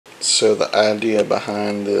So the idea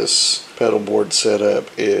behind this pedal board setup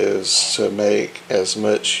is to make as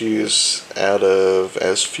much use out of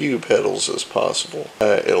as few pedals as possible,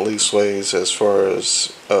 at least ways as far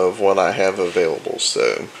as of what I have available.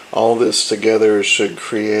 So all this together should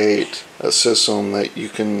create a system that you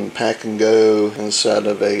can pack and go inside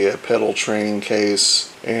of a Pedaltrain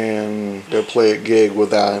case and go play a gig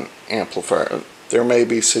without an amplifier. There may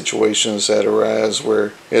be situations that arise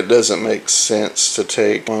where it doesn't make sense to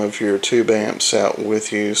take one of your tube amps out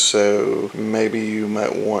with you, so maybe you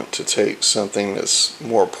might want to take something that's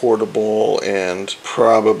more portable and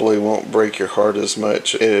probably won't break your heart as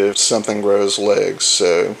much if something grows legs.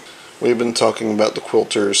 So we've been talking about the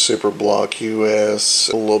Quilter Superblock US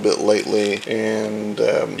a little bit lately, and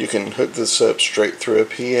you can hook this up straight through a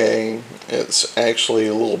PA. It's actually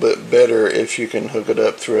a little bit better if you can hook it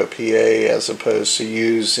up through a PA as opposed to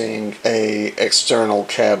using a external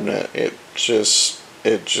cabinet. It just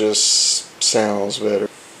sounds better.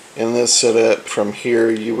 In this setup, from here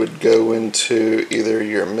you would go into either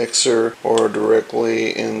your mixer or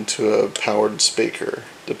directly into a powered speaker,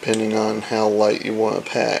 depending on how light you want to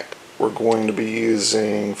pack. We're going to be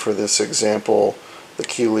using, for this example, the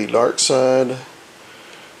Keeley Dark Side,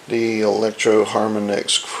 the Electro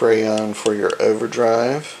Harmonix Crayon for your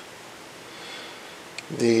overdrive,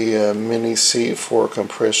 the mini C-4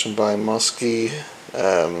 Compression by Mosky,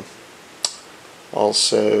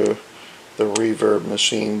 also the Reverb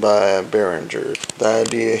Machine by Behringer. The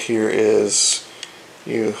idea here is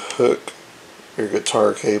you hook your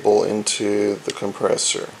guitar cable into the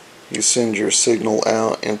compressor. You send your signal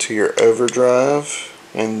out into your overdrive,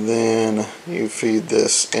 and then you feed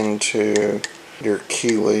this into your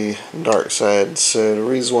Keeley Dark Side. So the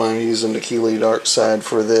reason why I'm using the Keeley Dark Side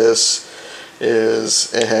for this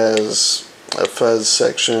is it has a fuzz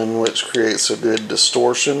section which creates a good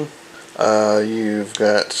distortion. You've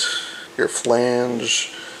got your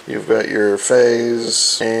flange, you've got your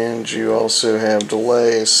phase, and you also have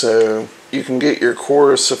delay. So you can get your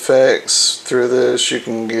chorus effects through this, you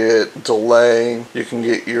can get delay, you can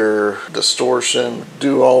get your distortion,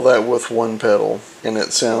 do all that with one pedal, and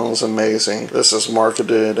it sounds amazing. This is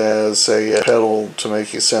marketed as a pedal to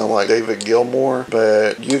make you sound like David Gilmour,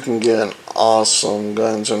 but you can get an awesome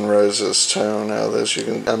Guns N' Roses tone out of this. You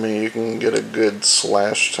can get a good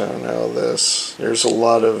Slash tone out of this. There's a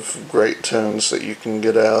lot of great tones that you can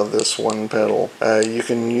get out of this one pedal. You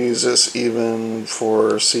can use this even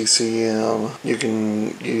for CCM. You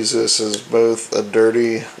can use this as both a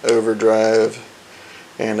dirty overdrive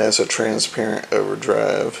and as a transparent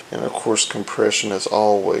overdrive. And of course, compression is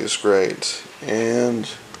always great. And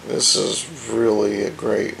this is really a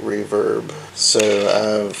great reverb.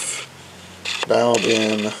 So I've dialed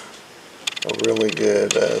in a really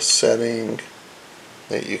good setting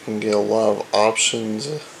that you can get a lot of options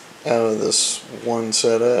out of this one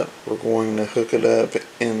setup. We're going to hook it up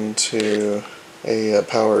into a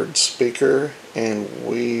powered speaker, and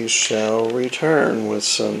we shall return with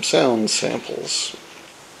some sound samples.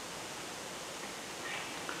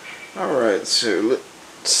 Alright, so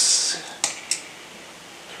let's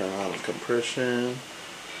turn on the compression.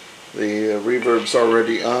 The reverb's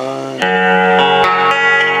already on.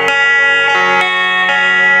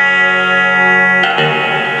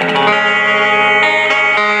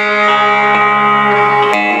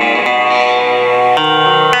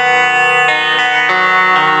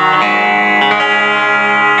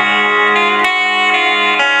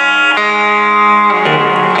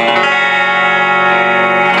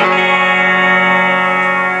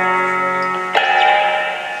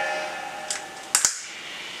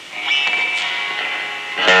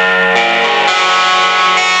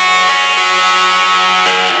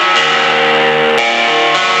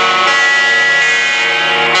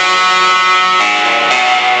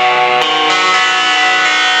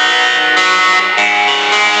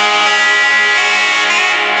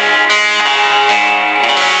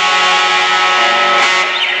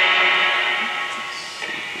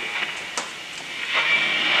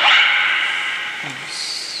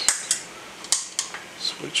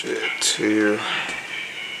 Switch it to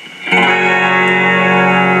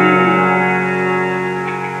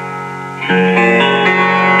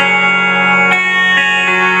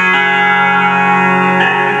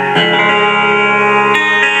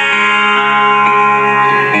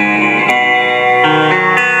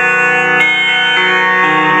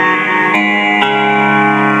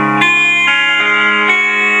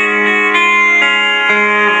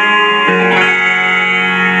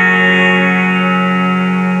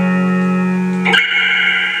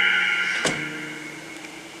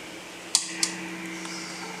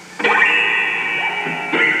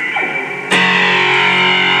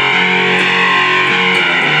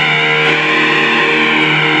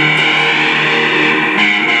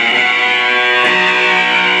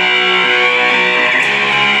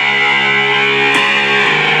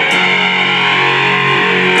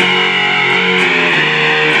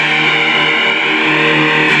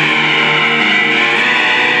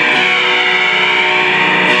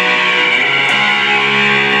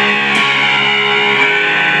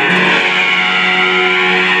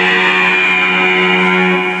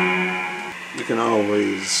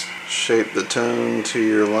tweak the tone to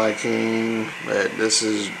your liking, but this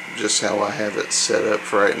is just how I have it set up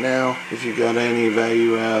for right now. If you got any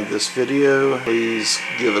value out of this video, please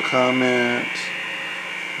give a comment,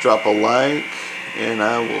 drop a like, and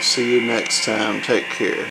I will see you next time. Take care.